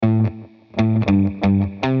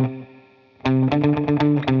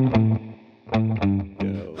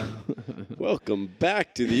Welcome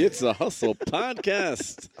back to the It's a Hustle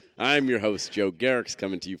podcast. I'm your host, Joe Garrix,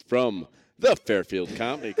 coming to you from the Fairfield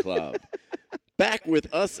Comedy Club. Back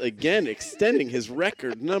with us again, extending his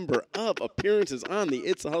record number of appearances on the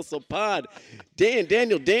It's a Hustle pod. Danny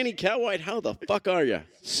Cowhite, how the fuck are you?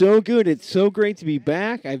 So good. It's so great to be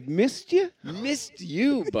back. I've missed you. Missed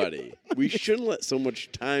you, buddy. We shouldn't let so much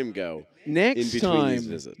time go Next in between time, these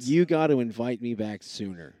visits. you got to invite me back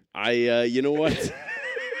sooner. You know what?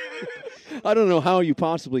 I don't know how you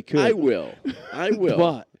possibly could. I will.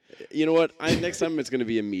 But You know what? Next time it's going to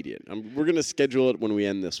be immediate. We're going to schedule it when we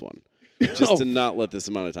end this one, just to not let this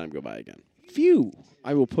amount of time go by again. phew,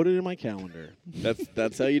 I will put it in my calendar.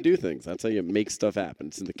 That's how you do things. That's how you make stuff happen.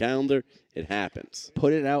 It's in the calendar. It happens.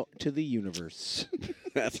 Put it out to the universe.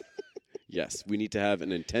 Yes, we need to have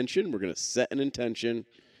an intention. We're going to set an intention.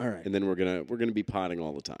 All right. And then we're gonna be potting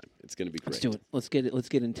all the time. It's gonna be great. Let's do it. Let's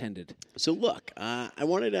get intended. So look, I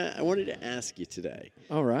wanted to ask you today.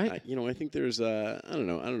 All right. I think there's I don't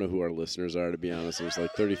know who our listeners are, to be honest. There's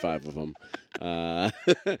like 35 of them.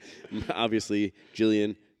 Obviously,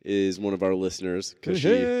 Jillian is one of our listeners because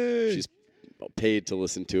she's paid to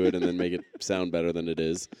listen to it and then make it sound better than it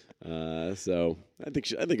is. So I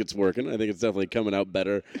think it's working. I think it's definitely coming out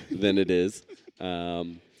better than it is.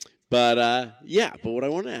 But what I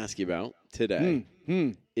want to ask you about today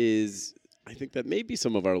is I think that maybe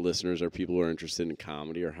some of our listeners are people who are interested in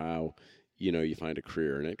comedy or how, you find a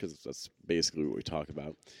career in it, because that's basically what we talk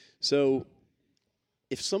about. So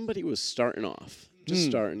if somebody was starting off,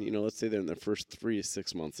 starting, let's say they're in their first 3 to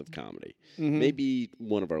 6 months of comedy, maybe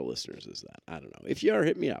one of our listeners is that. I don't know. If you are,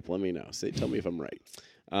 hit me up. Let me know. Tell me if I'm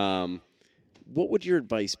right. What would your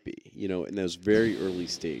advice be, in those very early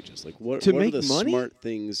stages? Like, what are the smart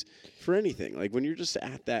things for anything? Like, when you're just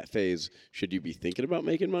at that phase, should you be thinking about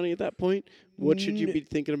making money at that point? What should you be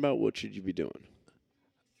thinking about? What should you be doing?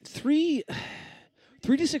 3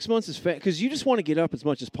 to 6 months is fast because you just want to get up as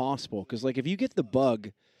much as possible. Because, if you get the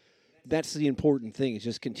bug, that's the important thing. Is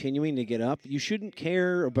just continuing to get up. You shouldn't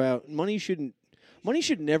care about money. Money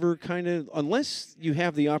should never unless you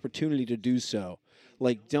have the opportunity to do so.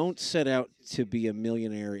 Don't set out to be a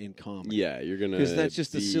millionaire in comedy. Yeah, you're gonna because that's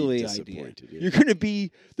just a silly idea. Yeah. You're gonna be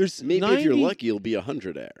maybe if you're lucky, you'll be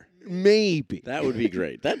 100-aire. Maybe that would be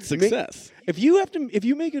great. That's success. If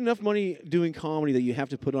you make enough money doing comedy that you have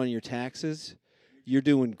to put on your taxes, you're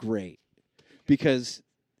doing great because.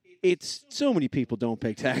 It's so many people don't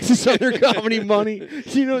pay taxes on their comedy money.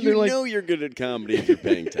 You're good at comedy if you're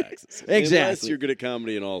paying taxes. Exactly. Unless you're good at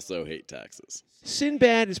comedy and also hate taxes.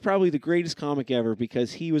 Sinbad is probably the greatest comic ever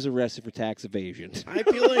because he was arrested for tax evasion. I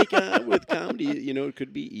feel like with comedy, it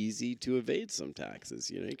could be easy to evade some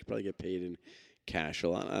taxes. You could probably get paid in cash a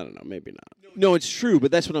lot. I don't know. Maybe not. No, it's true,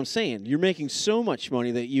 but that's what I'm saying. You're making so much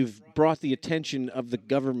money that you've brought the attention of the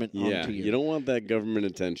government onto you. You don't want that government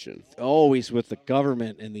attention. Always with the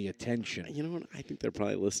government and the attention. You know what? I think they're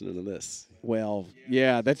probably listening to this. Well,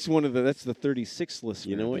 yeah, that's the 36th listener.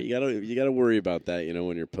 You know what? You gotta worry about that.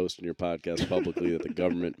 When you're posting your podcast publicly that the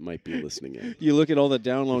government might be listening in. You look at all the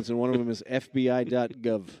downloads, and one of them is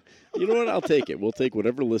FBI.gov. You know what? I'll take it. We'll take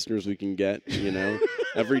whatever listeners we can get.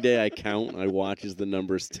 Every day I count, I watch as the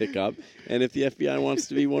numbers tick up, and if the FBI wants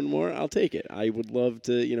to be one more, I'll take it. I would love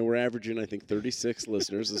to. We're averaging, I think, 36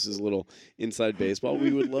 listeners. This is a little inside baseball.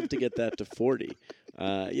 We would love to get that to 40.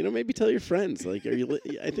 Maybe tell your friends. I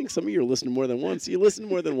think some of you are listening more than once. You listen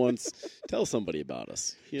more than once. Tell somebody about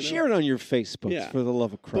us. Share it on your Facebook, for the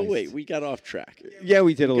love of Christ. But wait, we got off track. Yeah,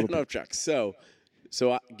 we did a little bit. Off track. So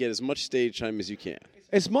get as much stage time as you can.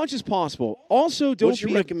 As much as possible. Also, don't. What's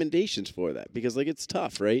your recommendations for that? Because it's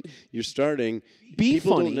tough, right? You're starting. Be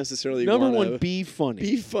people funny. Don't necessarily Number one, be funny.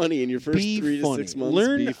 Be funny in your first 3 to 6 months.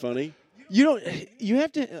 Learn. Be funny. You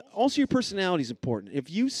have to. Also, your personality is important. If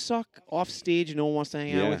you suck off stage and no one wants to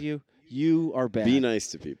hang out with you, you are bad. Be nice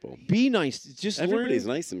to people. Be nice. Just everybody's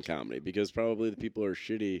nice in comedy because probably the people are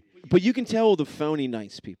shitty. But you can tell the phony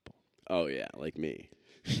nice people. Oh yeah, like me.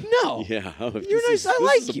 No. Yeah. You're nice. I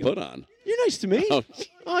like you. Put on. You're nice to me.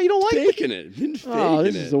 Oh, you don't like faking me? It. Been faking oh,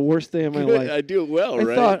 this is the worst day of my life. I do it well,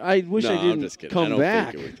 right? I wish I didn't I'm just kidding. come back.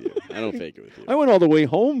 I don't fake it with you. I don't fake it with you. I went all the way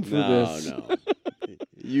home for this. No.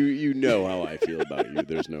 You know how I feel about you.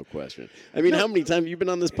 There's no question. I mean, how many times have you been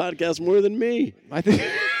on this podcast more than me? I think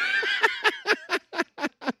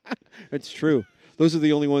it's true. Those are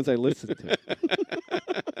the only ones I listen to.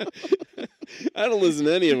 I don't listen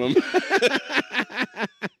to any of them.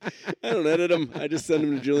 I don't edit them. I just send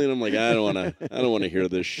them to Julian. I'm like, I don't want to hear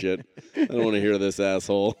this shit. I don't want to hear this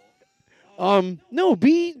asshole. No,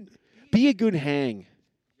 be a good hang.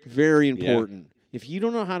 Very important. if you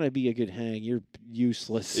don't know how to be a good hang, you're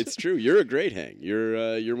useless. It's true. You're a great hang.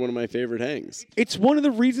 You're one of my favorite hangs. It's one of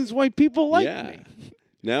the reasons why people like Yeah. me.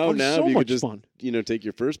 Now I'm so if you much could just fun. take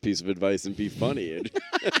your first piece of advice and be funny.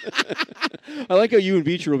 I like how you and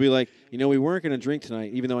Beecher will be like, we weren't going to drink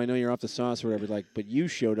tonight, even though I know you're off the sauce or whatever. Like, but you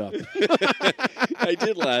showed up. I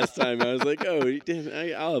did last time. I was like, oh, damn,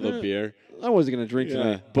 I'll have a beer. I wasn't going to drink Yeah.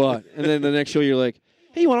 tonight, but and then the next show you're like,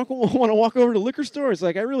 hey, you want to walk over to the liquor store? It's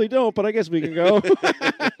like, I really don't, but I guess we can go. Got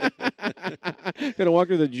to walk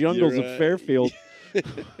through the jungles of Fairfield.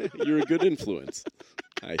 You're a good influence,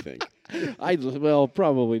 I think. Well,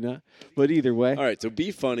 probably not, but either way. All right, so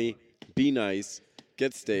be funny, be nice,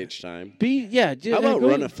 get stage time. How How about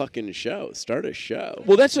run a fucking show? Start a show.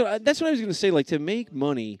 Well, that's what I was going to say. Like, to make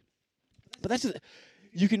money, but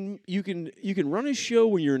you can run a show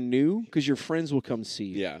when you're new because your friends will come see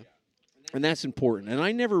you. Yeah. And that's important. And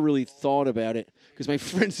I never really thought about it because my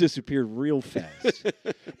friends disappeared real fast.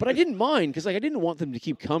 But I didn't mind because I didn't want them to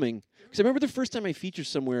keep coming. Because I remember the first time I featured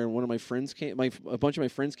somewhere and one of my friends a bunch of my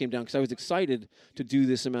friends came down because I was excited to do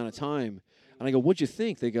this amount of time. And I go, what'd you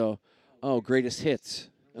think? They go, oh, greatest hits.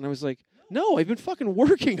 And I was like, no, I've been fucking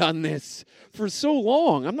working on this for so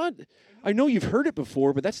long. I know you've heard it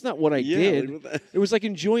before, but that's not what I did. It was like,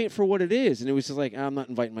 enjoy it for what it is. And it was just like, I'm not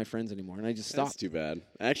inviting my friends anymore. And I just stopped. That's too bad.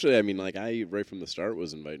 Actually, I mean, like, I, right from the start,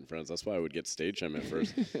 was inviting friends. That's why I would get stage time at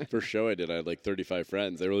first. First show I did, I had like 35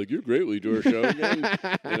 friends. They were like, you're great. Will you do our show again?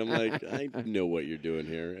 And I'm like, I know what you're doing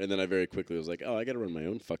here. And then I very quickly was like, oh, I got to run my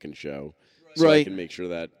own fucking show. So I can make sure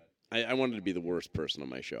that I wanted to be the worst person on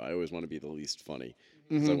my show. I always want to be the least funny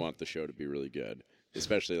because I want the show to be really good,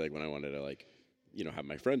 especially like when I wanted to like, have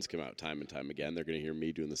my friends come out time and time again. They're going to hear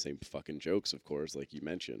me doing the same fucking jokes, of course, like you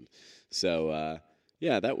mentioned. So,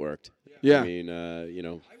 yeah, that worked. Yeah. I mean,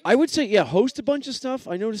 I would say, host a bunch of stuff.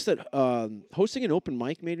 I noticed that hosting an open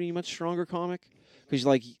mic made me a much stronger comic because,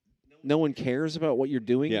 like, no one cares about what you're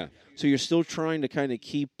doing. Yeah. So you're still trying to kind of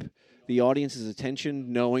keep the audience's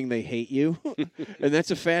attention knowing they hate you. And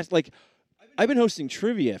that's I've been hosting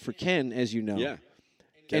trivia for Ken, as you know. Yeah. And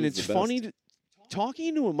Ken's it's the funny best. talking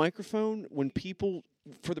into a microphone when people,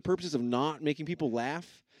 for the purposes of not making people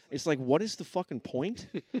laugh, it's like, what is the fucking point?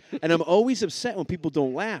 And I'm always upset when people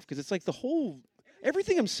don't laugh because it's like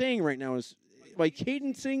everything I'm saying right now is by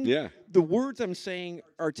cadencing. Yeah. The words I'm saying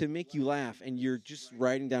are to make you laugh, and you're just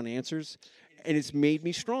writing down answers, and it's made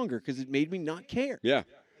me stronger because it made me not care. Yeah.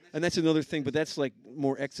 And that's another thing, but that's like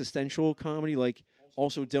more existential comedy. Like,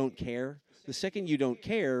 also don't care. The second you don't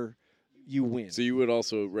care, you win. So you would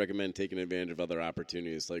also recommend taking advantage of other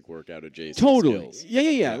opportunities like workout adjacent Totally. skills.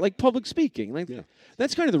 Yeah. Like public speaking. Like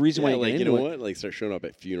that's kind of the reason why I like, get you into know it. what? Like, start showing up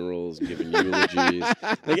at funerals and giving eulogies.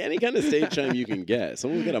 Like, any kind of stage time you can get.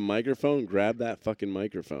 Someone's got a microphone, grab that fucking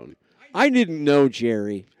microphone. I didn't know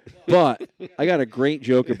Jerry, but I got a great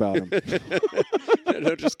joke about him.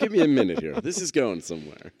 No, just give me a minute here. This is going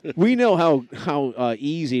somewhere. We know how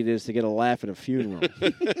easy it is to get a laugh at a funeral.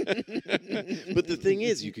 But the thing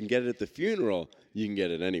is, you can get it at the funeral. You can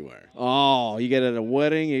get it anywhere. Oh, you get it at a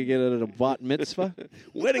wedding, you get it at a bat mitzvah.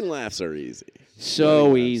 Wedding laughs are easy. So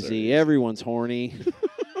Wedding laughs are easy. Everyone's horny.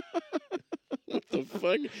 What the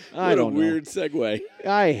fuck? I What don't a know. weird segue.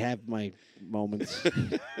 I have my moments.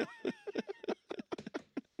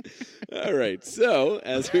 All right. So,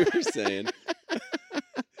 as we were saying,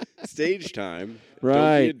 stage time. Right.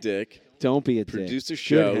 Don't be a dick. Don't be a dick. Produce a Good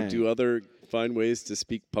show. hang. Find ways to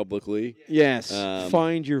speak publicly. Yes. Um,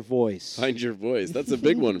 Find your voice. Find your voice. That's a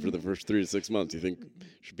big one for the first 3 to 6 months. You think,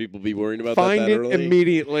 should people be worrying about Find that it early?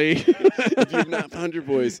 immediately. If you've not found your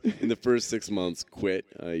voice in the first 6 months, quit.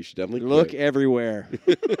 You should definitely Look quit. everywhere.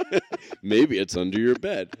 Maybe it's under your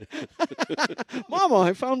bed. Mama,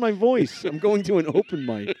 I found my voice. I'm going to an open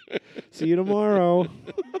mic. See you tomorrow.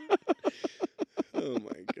 Oh,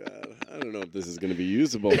 my God. I don't know if this is going to be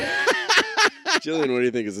usable. Jillian, what do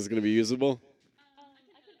you think? Is this going to be usable?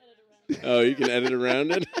 Oh, you can edit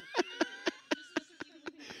around it?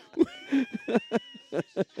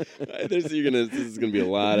 This is going to be a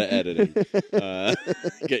lot of editing.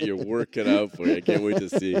 Get your work cut out for you. I can't wait to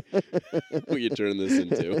see what you turn this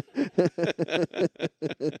into.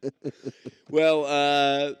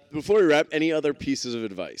 Well, before we wrap, any other pieces of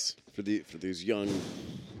advice for these young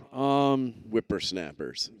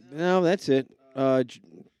whippersnappers? No, that's it.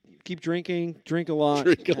 Keep drinking. Drink a lot.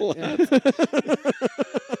 Drink a lot.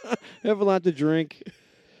 Have a lot to drink.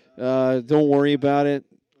 Don't worry about it.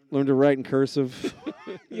 Learn to write in cursive.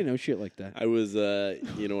 Shit like that. I was,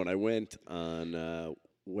 when I went on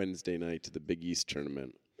Wednesday night to the Big East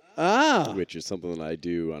tournament. which is something that I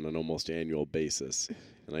do on an almost annual basis.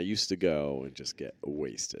 And I used to go and just get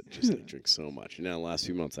wasted, just like drink so much. And now the last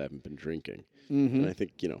few months I haven't been drinking. And I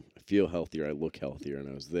think, I feel healthier, I look healthier, and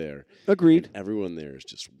I was there. Agreed. And everyone there is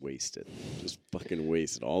just wasted, just fucking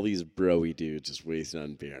wasted. All these bro-y dudes just wasted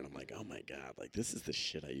on beer. And I'm like, oh my God, like this is the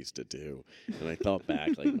shit I used to do. And I thought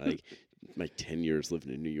back, like my 10 years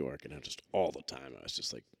living in New York, and just all the time I was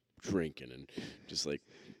just like drinking and just like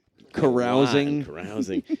carousing.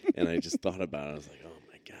 And I just thought about it. I was like, oh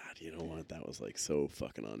my God, you know what? That was like so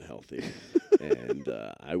fucking unhealthy. And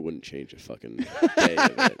I wouldn't change a fucking day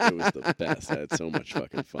of it. It was the best. I had so much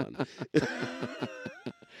fucking fun.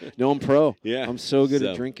 No, I'm pro. Yeah. I'm so good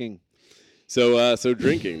at drinking. So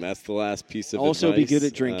drinking, that's the last piece of also advice. Be good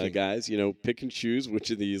at drinking. Guys, pick and choose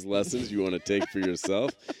which of these lessons you want to take for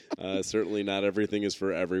yourself. Certainly not everything is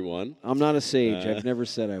for everyone. I'm not a sage. I've never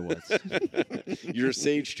said I was. You're a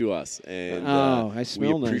sage to us. And I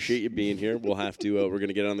smell we appreciate nice. you being here. We'll have to, we're going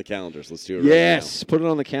to get it on the calendars. Let's do it Yes, put it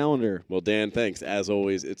on the calendar. Well, Dan, thanks. As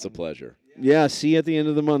always, it's a pleasure. Yeah, see you at the end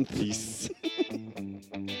of the month. Peace.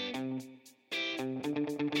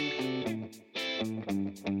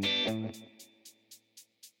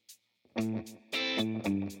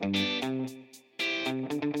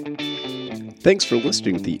 Thanks for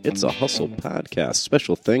listening to the It's a Hustle podcast.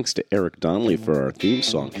 Special thanks to Eric Donnelly for our theme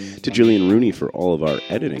song, to Jillian Rooney for all of our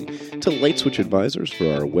editing, to Lightswitch Advisors for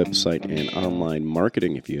our website and online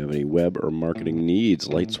marketing. If you have any web or marketing needs,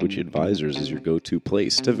 Lightswitch Advisors is your go-to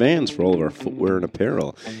place, to Vans for all of our footwear and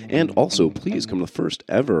apparel. And also, please come to the first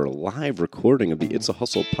ever live recording of the It's a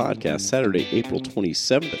Hustle podcast, Saturday, April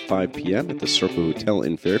 27th at 5 p.m. at the Circle Hotel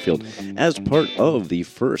in Fairfield, as part of the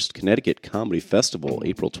first Connecticut Comedy Festival,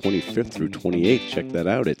 April 25th through 28th. Check that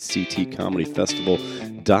out at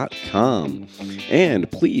ctcomedyfestival.com.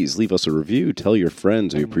 And please leave us a review. Tell your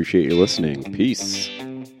friends. We appreciate you listening. Peace.